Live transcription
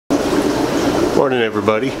Morning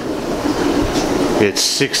everybody. It's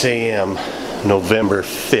 6 a.m. November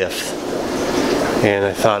 5th and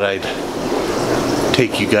I thought I'd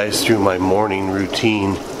take you guys through my morning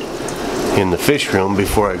routine in the fish room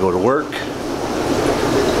before I go to work.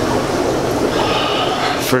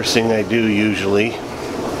 First thing I do usually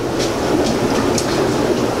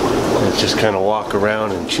is just kind of walk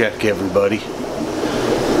around and check everybody,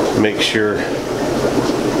 make sure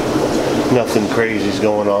nothing crazy's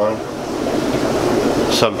going on.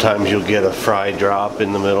 Sometimes you'll get a fry drop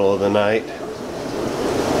in the middle of the night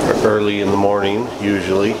or early in the morning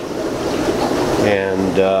usually,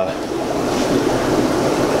 and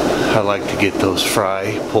I like to get those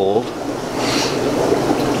fry pulled.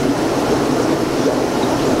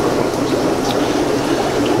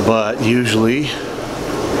 But usually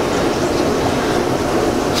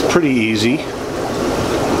it's pretty easy.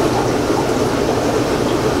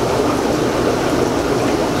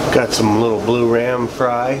 Got some little blue ram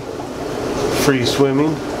fry, free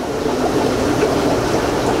swimming.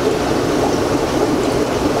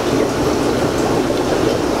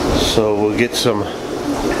 So we'll get some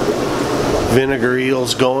vinegar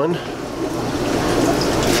eels going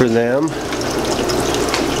for them.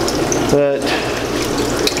 But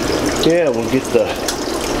yeah, we'll get the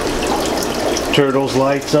turtles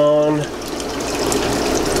lights on.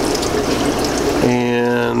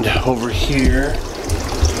 And over here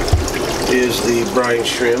is the brine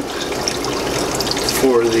shrimp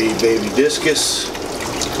for the baby discus.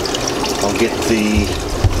 I'll get the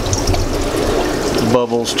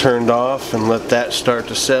bubbles turned off and let that start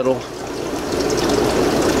to settle.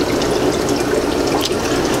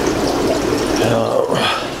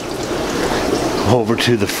 Over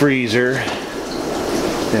to the freezer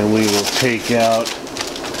and we will take out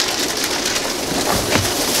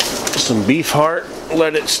some beef heart,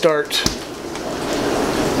 let it start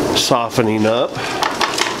softening up.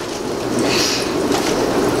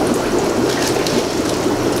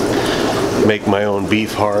 Make my own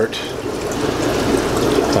beef heart.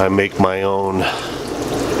 I make my own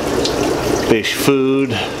fish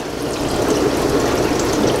food.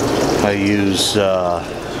 I use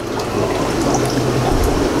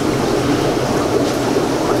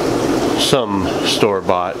some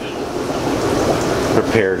store-bought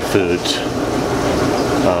prepared foods.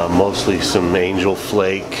 Mostly some angel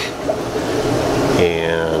flake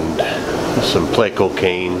and some pleco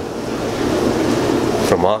cane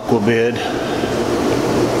from Aquabid.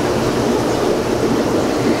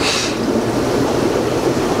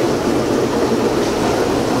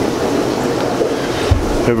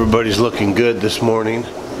 Everybody's looking good this morning.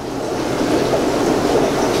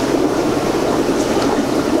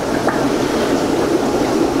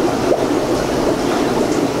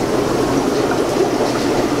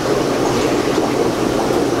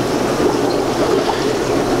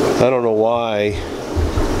 I don't know why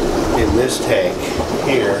in this tank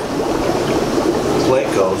here,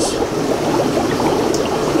 Plecos,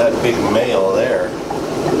 that big male there,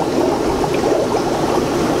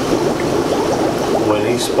 when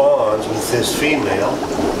he spawns with this female,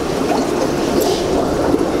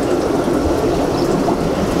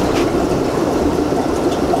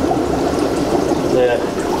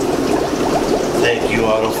 thank you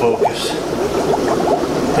autofocus.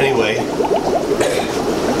 Anyway,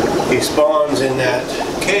 he spawns in that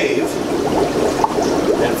cave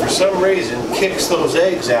and for some reason kicks those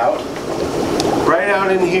eggs out right out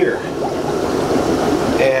in here,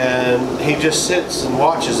 and he just sits and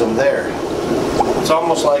watches them there. It's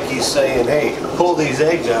almost like he's saying, hey, pull these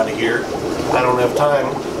eggs out of here, I don't have time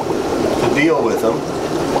to deal with them.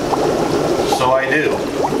 So I do.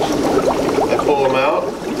 I pull them out,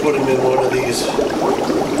 put them in one of these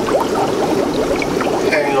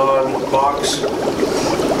hang-on boxes,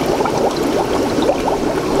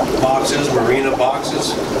 marina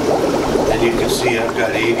boxes, and you can see I've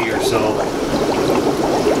got 80 or so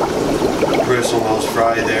bristlenose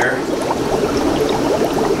fry there.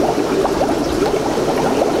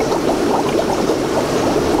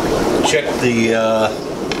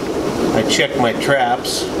 I check my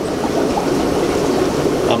traps.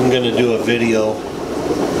 I'm gonna do a video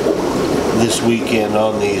this weekend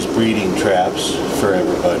on these breeding traps for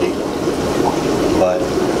everybody, but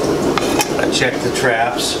I check the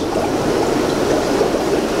traps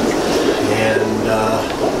and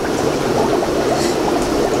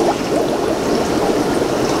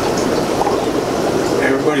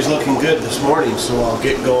everybody's looking good this morning, so I'll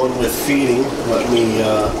get going with feeding. Let me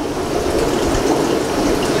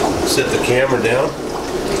set the camera down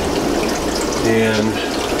and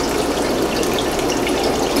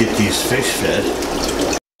get these fish fed.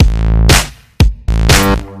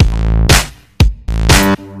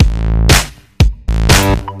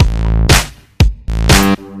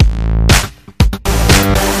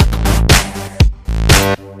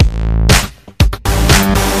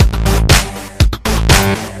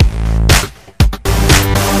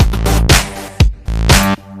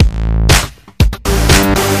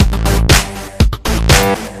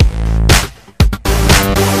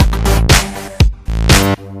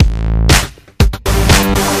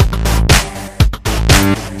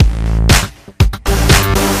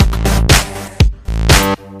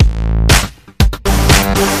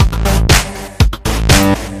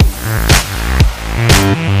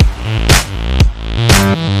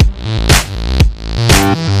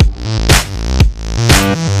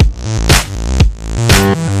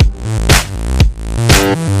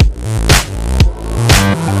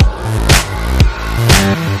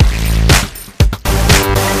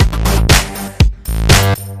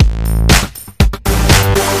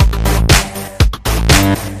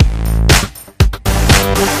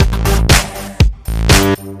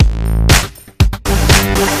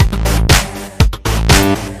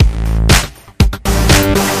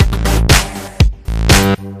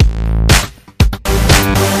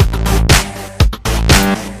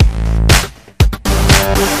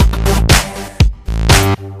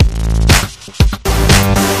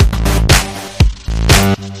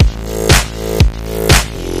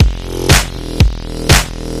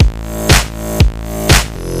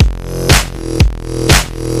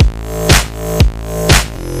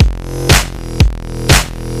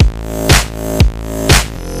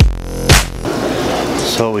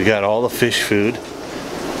 we got all the fish food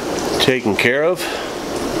taken care of.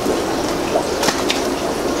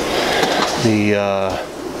 The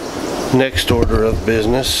next order of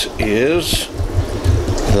business is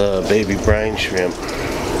the baby brine shrimp.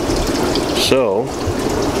 So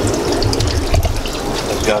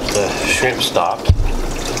I've got the shrimp stopped,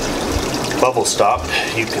 bubble stopped.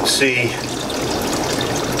 You can see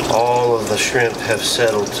all of the shrimp have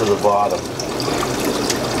settled to the bottom.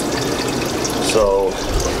 So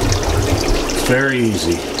it's very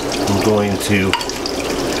easy. I'm going to,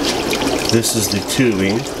 this is the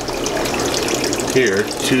tubing here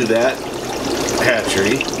to that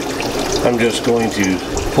hatchery. I'm just going to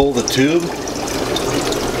pull the tube,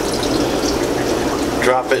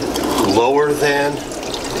 drop it lower than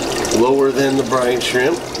the brine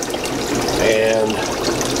shrimp, and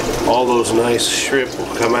all those nice shrimp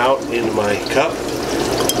will come out into my cup,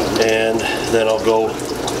 and then I'll go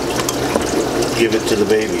give it to the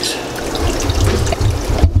babies.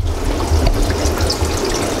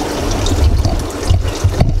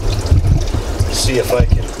 See if I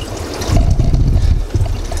can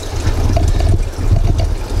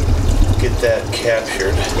get that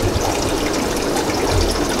captured.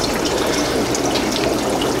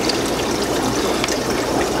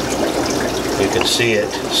 You can see it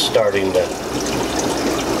starting to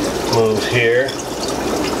move here.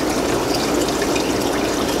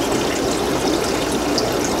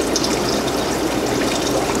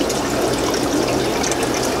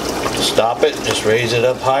 Stop it, just raise it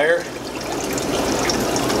up higher.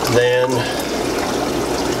 Then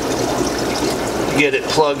get it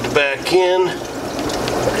plugged back in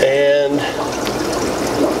and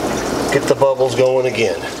get the bubbles going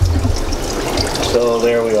again. So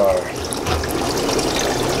there we are.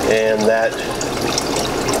 And that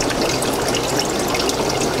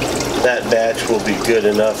batch will be good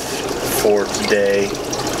enough for today.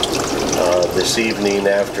 This evening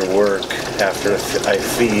after work, after I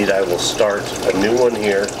feed, I will start a new one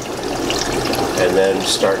here and then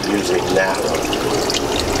start using that one.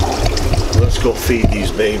 Let's go feed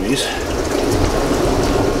these babies.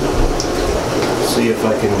 See if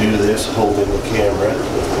I can do this holding the camera.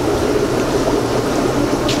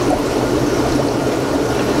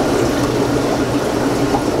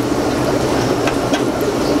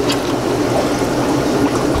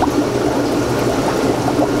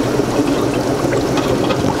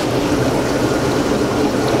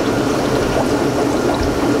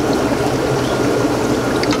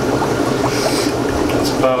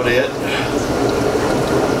 About it.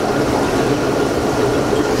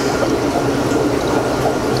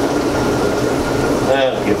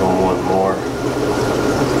 I'll give them one more.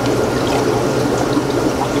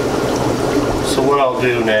 So what I'll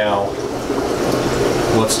do now,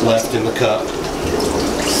 what's left in the cup,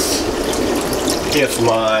 if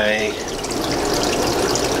my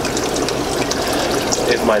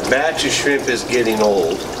batch of shrimp is getting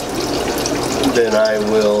old, then I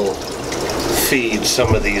will feed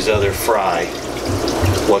some of these other fry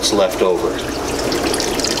what's left over.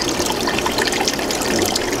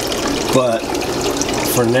 But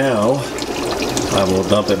for now, I will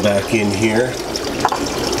dump it back in here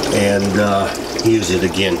and use it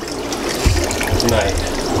again tonight.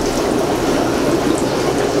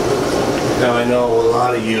 Now I know a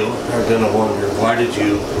lot of you are going to wonder, why didn't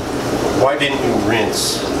you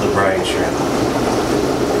rinse the brine shrimp?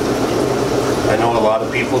 I know a lot of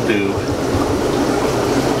people do.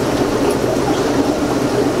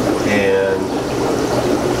 And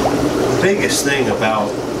the biggest thing about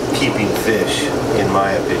keeping fish, in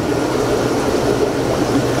my opinion,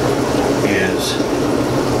 is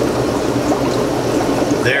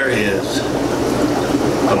there is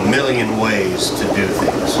a million ways to do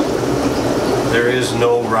things. There is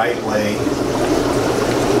no right way.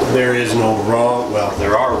 There is no wrong, well,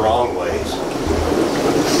 there are wrong ways.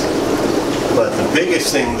 But the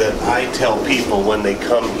biggest thing that I tell people when they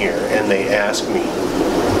come here and they ask me,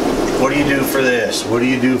 what do you do for this? What do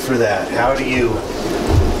you do for that? How do you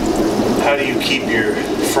keep your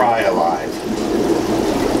fry alive?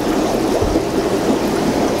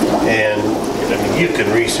 And I mean, you can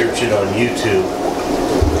research it on YouTube.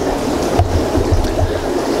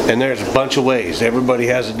 And there's a bunch of ways. Everybody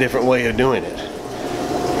has a different way of doing it.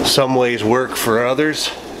 Some ways work for others.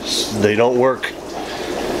 They don't work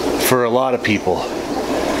for a lot of people.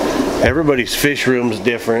 Everybody's fish room's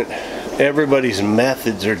different. Everybody's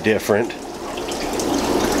methods are different.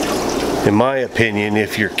 In my opinion,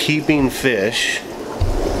 if you're keeping fish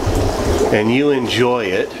and you enjoy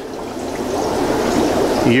it,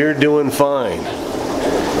 you're doing fine.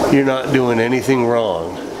 You're not doing anything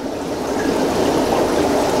wrong.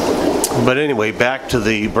 But anyway, back to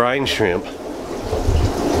the brine shrimp.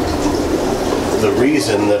 The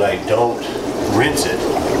reason that I don't rinse it,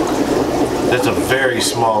 that's a very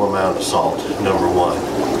small amount of salt, number one.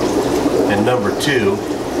 And number two,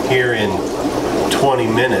 here in 20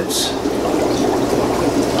 minutes,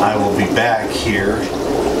 I will be back here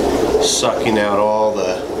sucking out all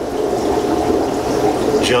the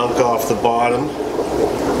junk off the bottom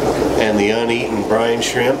and the uneaten brine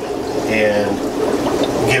shrimp and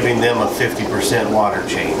giving them a 50% water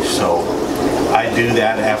change. So I do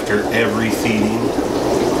that after every feeding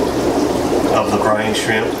of the brine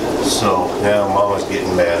shrimp. So now Mama's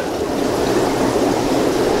getting mad.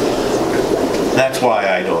 That's why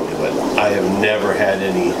I don't do it. I have never had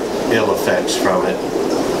any ill effects from it.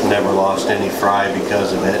 Never lost any fry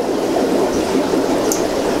because of it.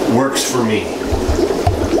 Works for me.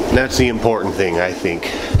 That's the important thing, I think.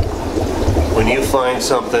 When you find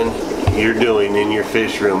something you're doing in your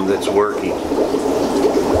fish room that's working,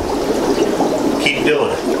 keep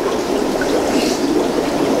doing it.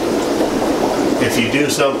 If you do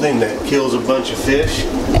something that kills a bunch of fish,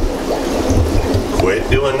 quit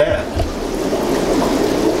doing that.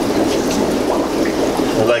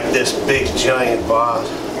 I like this big giant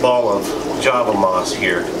ball of Java moss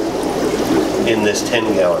here in this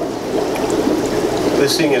 10-gallon.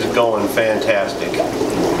 This thing is going fantastic.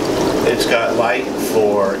 It's got light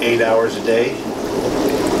for 8 hours a day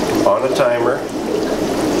on a timer.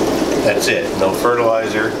 That's it. No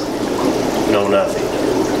fertilizer, no nothing.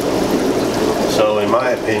 So in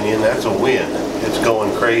my opinion, that's a win. It's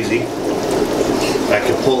going crazy. I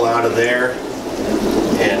can pull out of there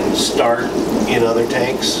and start in other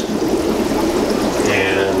tanks,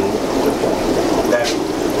 and that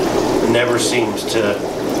never seems to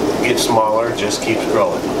get smaller, just keeps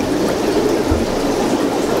growing.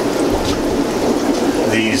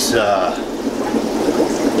 These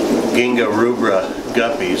Ginga rubra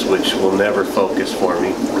guppies, which will never focus for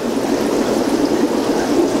me,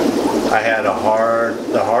 I had the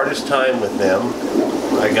hardest time with them.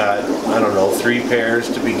 I got, I don't know, 3 pairs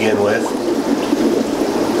to begin with,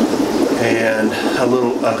 and a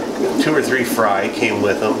little 2 or 3 fry came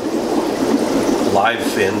with them, live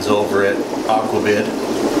fins over at Aquabid.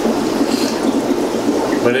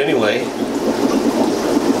 But anyway,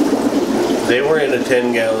 they were in a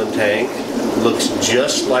 10-gallon tank. Looks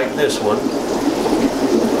just like this one.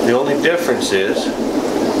 The only difference is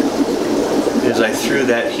I threw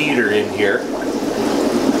that heater in here,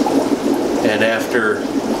 and after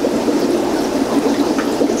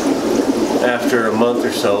a month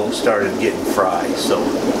or so started getting fry. So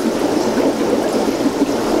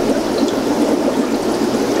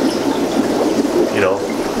you know,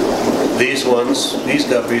 these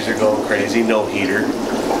guppies are going crazy, no heater.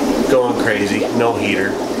 Going crazy, no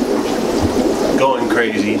heater. Going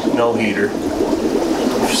crazy, no heater.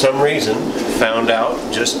 For some reason, found out,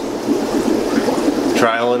 just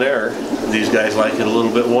trial and error, these guys like it a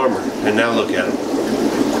little bit warmer. And now look at them.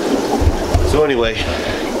 So anyway,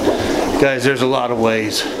 guys, there's a lot of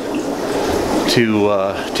ways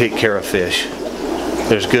to take care of fish.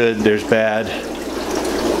 There's good, there's bad.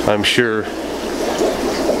 I'm sure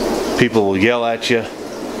people will yell at you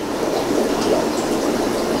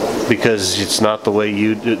because it's not the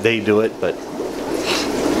way they do it, but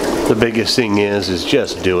the biggest thing is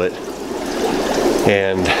just do it.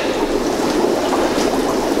 And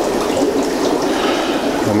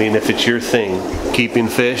I mean, if it's your thing, keeping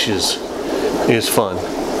fish is fun.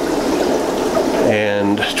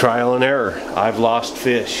 And trial and error. I've lost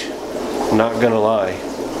fish, I'm not gonna lie.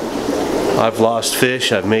 I've lost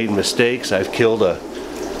fish, I've made mistakes, I've killed a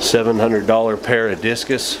 $700 pair of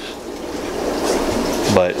discus,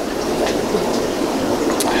 but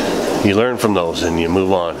you learn from those and you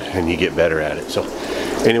move on and you get better at it. So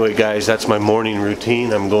anyway, guys, that's my morning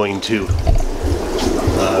routine. I'm going to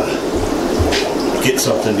get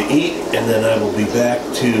something to eat, and then I will be back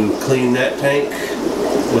to clean that tank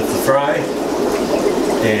with the fry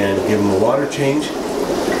and give them a water change,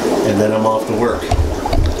 and then I'm off to work.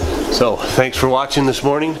 So thanks for watching this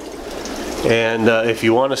morning, and if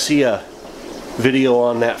you want to see a video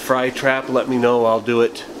on that fry trap, let me know. I'll do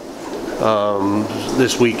it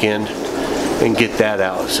this weekend and get that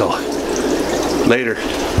out. So later.